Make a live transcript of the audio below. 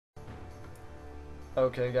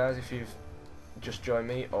Okay guys, if you've just joined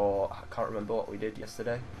me or I can't remember what we did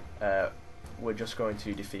yesterday, we're just going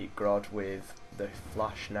to defeat Grodd with the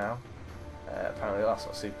Flash now. Apparently that's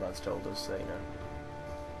what Superman's told us, so you know,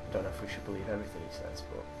 I don't know if we should believe everything he says,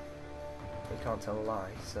 but we can't tell a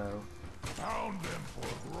lie, so... Found them for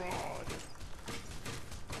Grodd!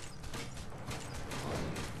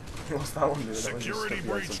 What's that one doing? Security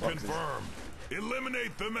breach confirmed!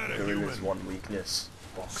 Eliminate the Gorilla's metahuman! one weakness.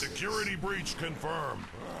 Boxes. Security breach confirmed!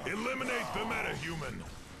 Eliminate the metahuman!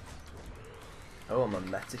 Oh, I'm a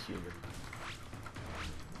metahuman.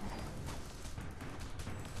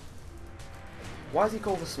 Why is he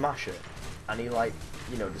called a smasher? And he, like,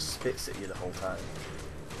 you know, just spits at you the whole time.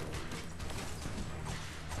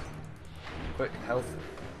 Quick, health.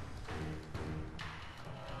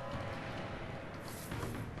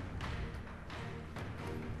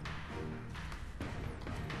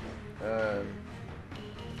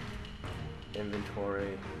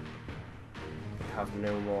 Inventory. We have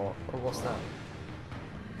no more. Oh, what's that?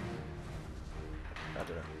 I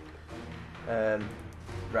don't know.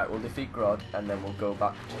 Right, we'll defeat Grodd and then we'll go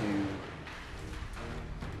back to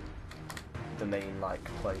the main like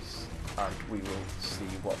place and we will see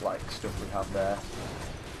what like stuff we have there,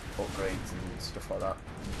 upgrades and stuff like that.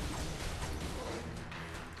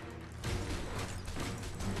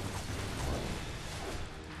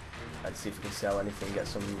 And see if we can sell anything, get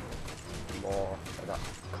some more of that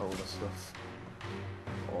cola stuff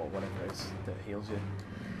or whatever it is that heals you.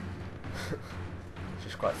 It's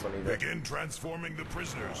just quite funny that Begin transforming the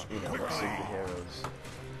prisoners. you know, that superheroes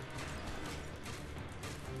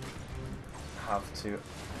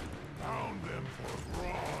Found them for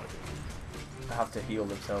Grodd. have to heal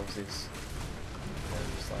themselves is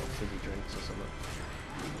just like fizzy drinks or something.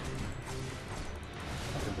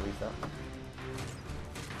 I can believe that.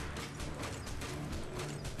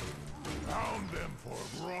 Found them for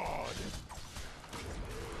Grodd.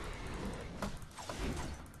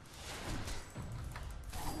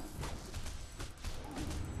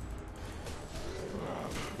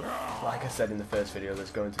 Like I said in the first video, there's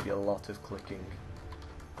going to be a lot of clicking.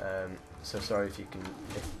 So sorry if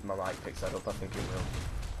my mic picks that up. I think it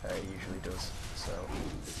will. It usually does. So.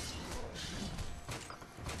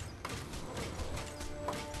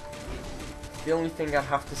 The only thing I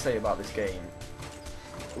have to say about this game,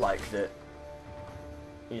 like that,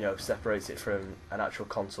 you know, separates it from an actual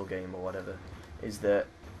console game or whatever, is that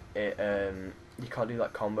it you can't do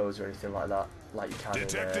like combos or anything like that, like you can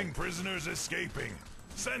Detecting in prisoners escaping.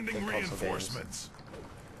 Sending in console reinforcements.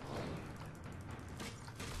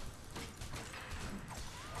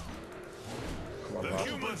 Come on, The Rob.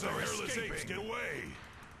 humans are escaping. Get away.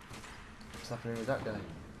 What's happening with that guy?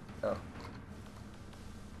 Oh.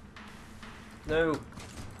 No!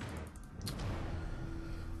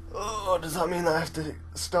 Oh, does that mean that I have to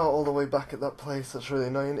start all the way back at that place? That's really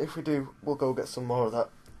annoying. If we do, we'll go get some more of that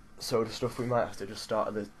soda stuff. We might have to just start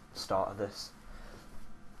at the start of this.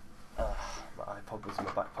 My iPod was in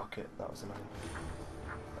my back pocket. That was annoying.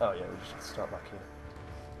 Oh yeah, we just have to start back here.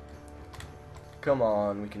 Come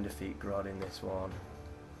on, we can defeat Grodd in this one.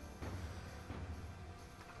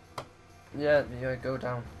 Yeah, go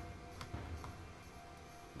down.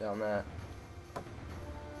 Down there.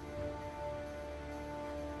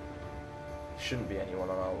 Shouldn't be anyone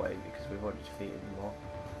on our way because we've already defeated them all.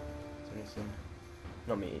 Is there anything?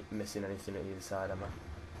 Not me missing anything at either side, am I?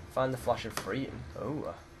 Find the Flash and free him.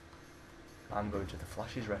 Oh, I'm going to the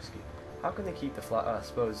Flash's rescue. How can they keep the Flash? I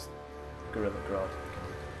suppose Gorilla Grodd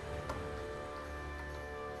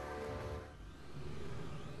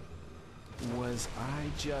can. Was I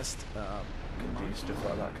just, Can do stuff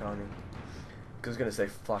like that, can't he? Because I was going to say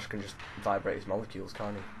Flash can just vibrate his molecules,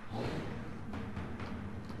 can't he?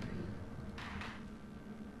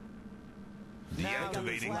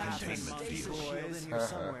 Deactivating containment field.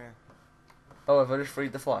 Oh, have I just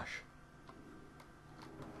freed the Flash?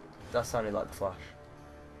 That sounded like the Flash.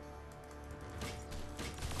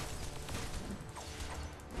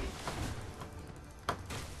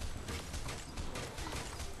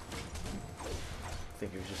 I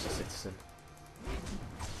think he was just a citizen.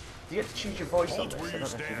 Do you get to choose your voice on Hold this? where I you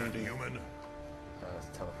don't know if you stand, do. human.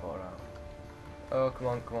 Let's teleport out. Oh, come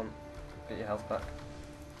on, come on. Get your health back.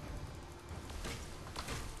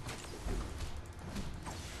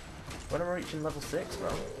 When am I reaching level 6,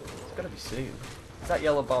 man? It's gotta be soon. Is that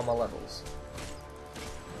yellow bar my levels?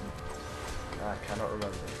 I cannot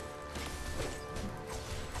remember.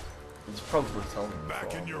 It's probably told me Back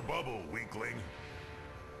before. in your bubble, weakling.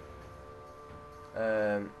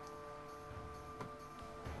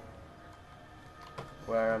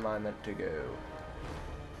 Where am I meant to go?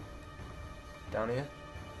 Down here?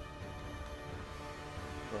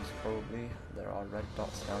 most probably. There are red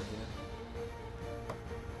dots down here.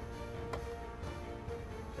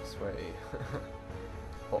 This way.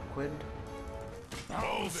 Awkward.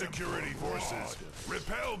 All security forces,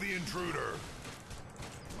 repel the intruder.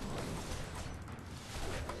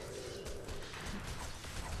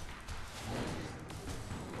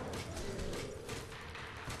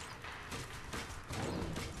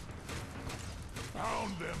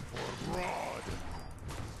 Found them for Grodd.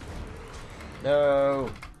 No.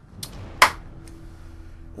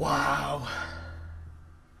 Wow.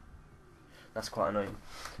 That's quite annoying.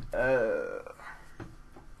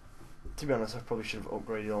 To be honest, I probably should have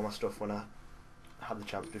upgraded all my stuff when I had the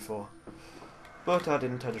chance before. But I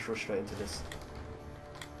didn't, I just rushed straight into this.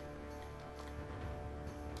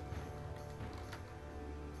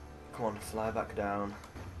 Come on, fly back down.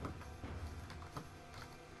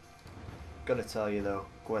 Gotta tell you though,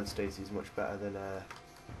 Gwen Stacy's much better than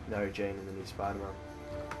Mary Jane in the new Spider-Man.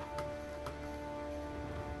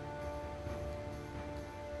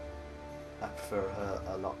 I prefer her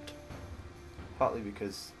a lot. Partly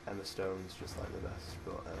because Emma Stone's just like the best,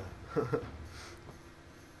 but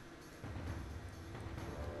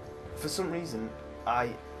for some reason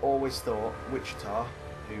I always thought Wichita,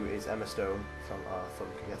 who is Emma Stone from, I thought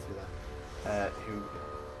we could get through that, who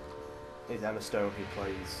is Emma Stone, who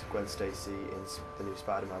plays Gwen Stacy in the new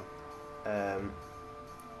Spider-Man.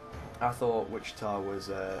 I thought Wichita was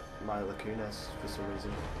Mila Kunis for some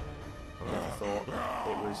reason. I never thought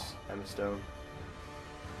it was Emma Stone.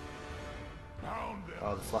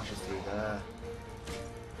 Oh, the flash is through there.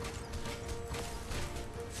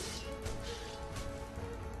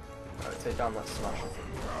 Alright, take down that smash.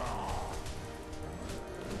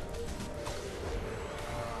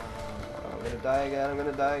 I'm gonna die again, I'm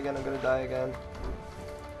gonna die again, I'm gonna die again.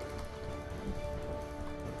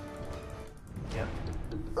 Yep.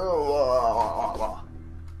 Oh,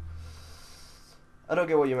 I don't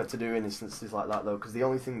get what you're meant to do in instances like that though, because the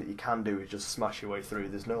only thing that you can do is just smash your way through.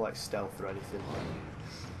 There's no like stealth or anything.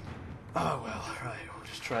 Oh well, right, we'll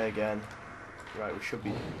just try again. Right, we should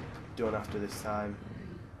be done after this time,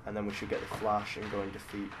 and then we should get the flash and go and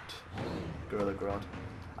defeat Gorilla Grodd.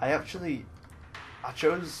 I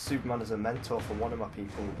chose Superman as a mentor for one of my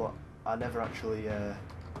people, but I never actually, I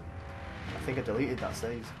think I deleted that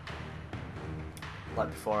save. Like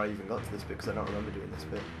before I even got to this bit, because I don't remember doing this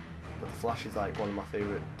bit. But the Flash is like one of my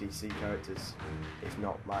favourite DC characters, if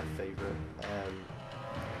not my favourite.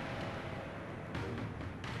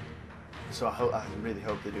 So I really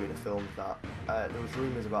hope they're doing a film of that. There was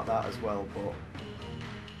rumours about that as well, but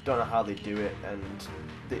don't know how they do it, and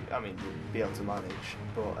they'd be able to manage,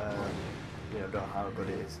 but don't know how good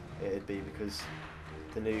it'd be, because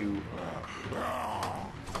the new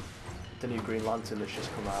Green Lantern that's just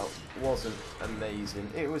come out wasn't amazing.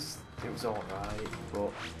 It was alright,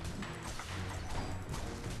 but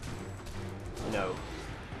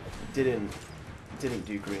didn't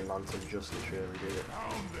do Green Lantern justice, really, did it?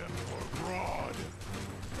 Found them for Grodd.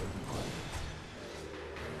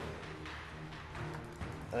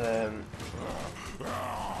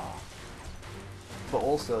 But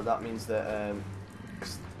also that means that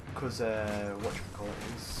because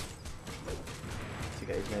whatchamacallit is, to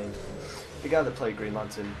get his name, the guy that played Green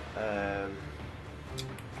Lantern, I'm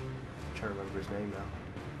trying to remember his name now.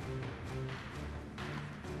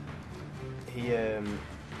 He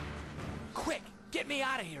Quick, get me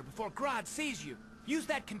out of here before Grodd sees you. Use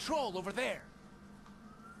that control over there.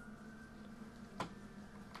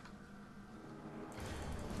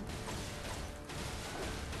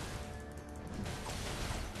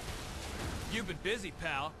 You've been busy,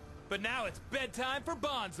 pal, but now it's bedtime for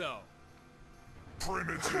Bonzo.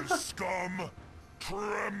 Primitive scum,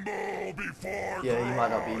 tremble before yeah, he might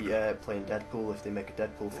not Grodd. be playing Deadpool if they make a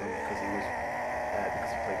Deadpool film, because he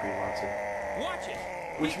played Green Lantern. Watch it.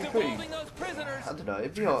 Which He's was pretty, devolving those prisoners. I don't know,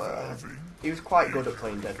 he was quite good at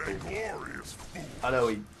playing Deadpool. Glorious fool. I know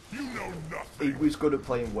You know he nothing. was good at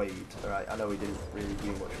playing Wade, alright. I know he didn't really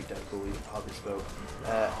do much with Deadpool, he hardly spoke.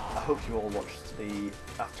 I hope you all watched the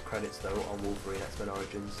after credits though on Wolverine X-Men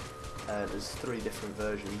Origins. There's 3 different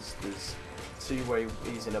versions. There's 2 where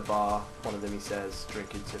he's in a bar, one of them he says,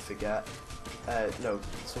 drinking to forget. No,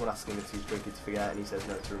 someone asking him if he's drinking to forget and he says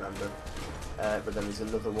no, to remember. But then there's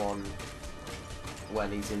another one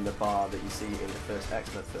when he's in the bar that you see in the first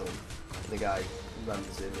X-Men film. The guy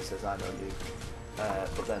remembers him and says, I know you.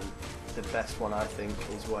 But then the best one I think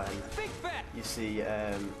is when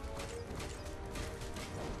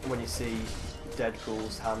you see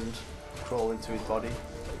Deadpool's hand crawl into his body,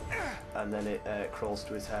 and then it crawls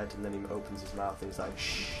to his head, and then he opens his mouth and he's like,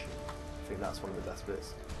 shh. I think that's one of the best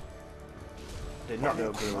bits. Did not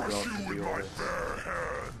know Gorilla Crush Grodd you could do with all my this. bare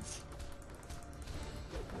hands.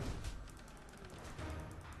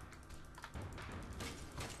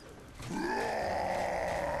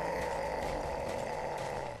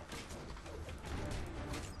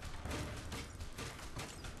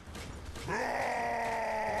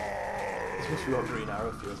 This must be what Green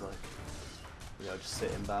Arrow feels like. You know, just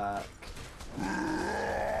sitting back.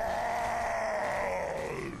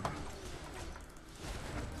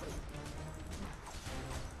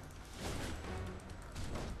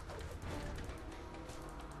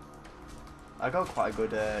 I got quite a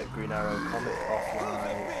good Green Arrow comic off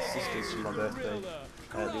my sisters for my birthday.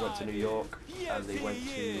 They went to New York and they went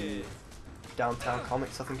to Downtown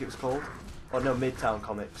Comics, I think it was called. Oh no, Midtown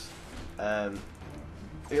Comics.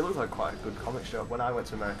 It looked like quite a good comic shop. When I went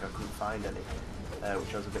to America, I couldn't find any,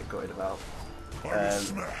 which I was a bit gutted about. I will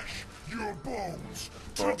smash your bones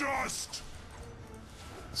to dust.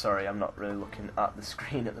 Sorry, I'm not really looking at the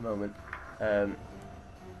screen at the moment. I'm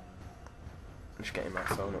just getting my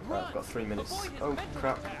phone up. Right, I've got 3 minutes. Oh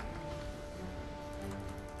crap!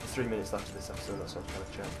 3 minutes left of this episode. That's what I'm trying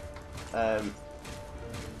to check.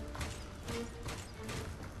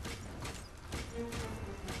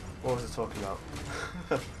 What was I talking about?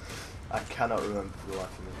 I cannot remember for the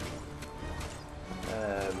life of me.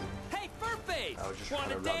 Hey, Furface! I was just Wanna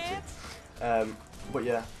kind of dance? ranting. But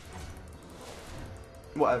yeah,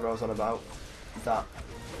 whatever I was on about, that,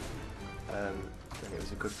 and it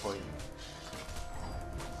was a good point.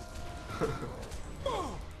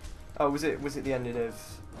 Oh, was it the ending of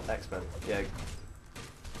X-Men? Yeah.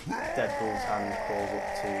 Deadpool's hand crawls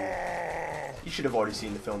up to. You should have already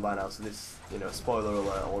seen the film by now, so this, you know, spoiler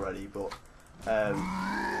alert already. But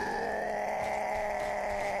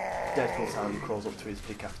Deadpool's hand crawls up to his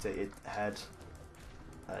decapitated head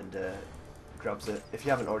and grabs it. If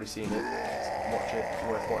you haven't already seen it, watch it. It's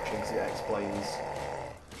worth watching because it explains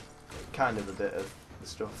kind of a bit of the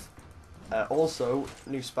stuff. Also,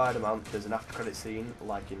 new Spider-Man, there's an after credit scene,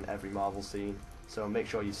 like in every Marvel scene, so make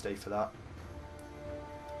sure you stay for that.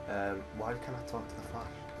 Why can't I talk to the Flash?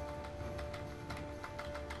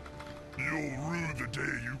 You'll rue the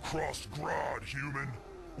day you crossed Grodd, human.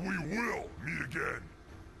 We will meet again.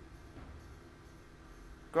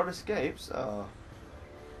 Grodd escapes? Oh.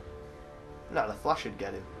 No, the Flash should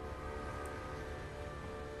get him.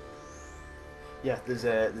 Yeah, there's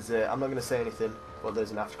a, I'm not going to say anything, but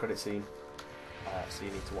there's an after credit scene, so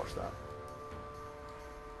you need to watch that.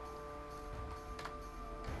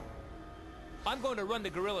 I'm going to run to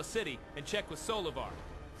Gorilla City and check with Solivar.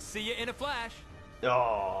 See you in a flash.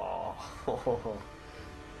 Oh.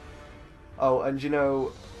 Oh, and you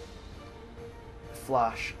know,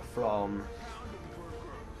 Flash from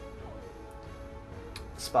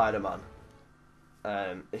Spider-Man.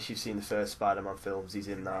 If you've seen the first Spider-Man films, he's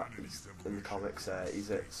in that. He's in the comics.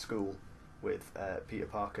 He's at school with Peter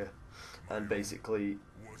Parker, and basically,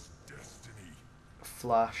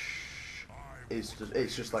 Flash is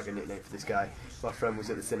it's just like a nickname for this guy. My friend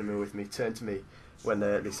was at the cinema with me, turned to me when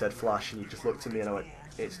they said Flash, and he just looked at me, and I went,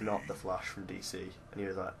 "It's not the Flash from DC," and he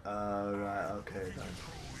was like, "Oh right, okay then."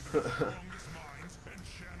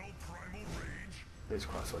 It's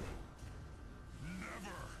quite funny.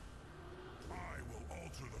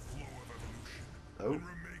 Oh. And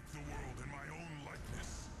remake the world in my own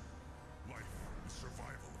likeness. Life is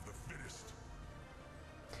survival of the fittest.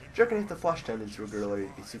 Do you reckon if the Flash turned into a gorilla,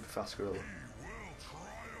 he'd be super fast gorilla? He will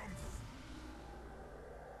triumph.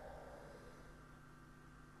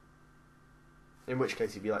 In which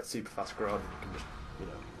case he'd be like super fast Grodd, and you can just, you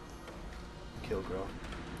know, kill Grodd.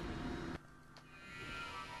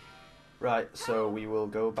 Right, so we will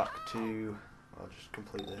go back to. I'll just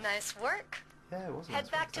complete this. Nice work. Yeah, it was.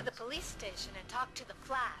 Head back to the police station and talk to the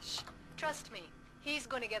Flash. Trust me, he's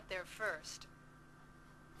going to get there first.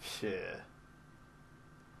 Yeah.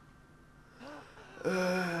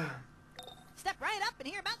 Step right up and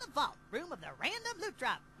hear about the vault, room of the random loot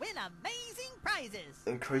drop. Win amazing prizes.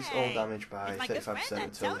 Increase all Hey, damage by it's my good 35% friend,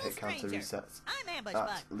 until a the hit total counter stranger. resets. I'm Ambush At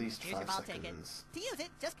Bug. least Here's your 5 vault ticket. seconds. To use it,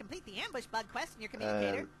 just complete the Ambush Bug quest in your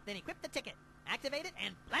communicator, then equip the ticket, activate it,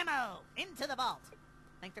 and blammo! Into the vault.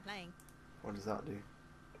 Thanks for playing. What does that do?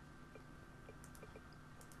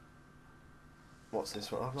 What's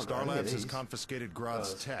this one? I've not got any of Starlabs has these. confiscated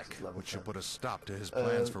Grodd's it's tech, level which should 10. put a stop to his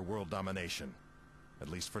plans for world domination. At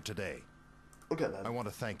least for today. Look at them. I want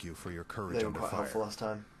to thank you for your courage They were under quite fire. helpful last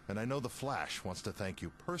time. And I know the Flash wants to thank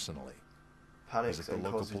you personally. Panics Visit the and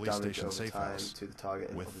local causes police damage station over safe time house to the target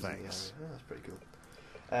and with others in the thanks. area. Yeah, that's pretty cool.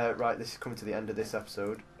 Right, this is coming to the end of this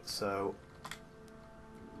episode, so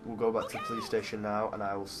we'll go back to the police station now, and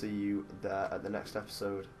I will see you there at the next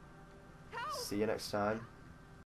episode. See you next time.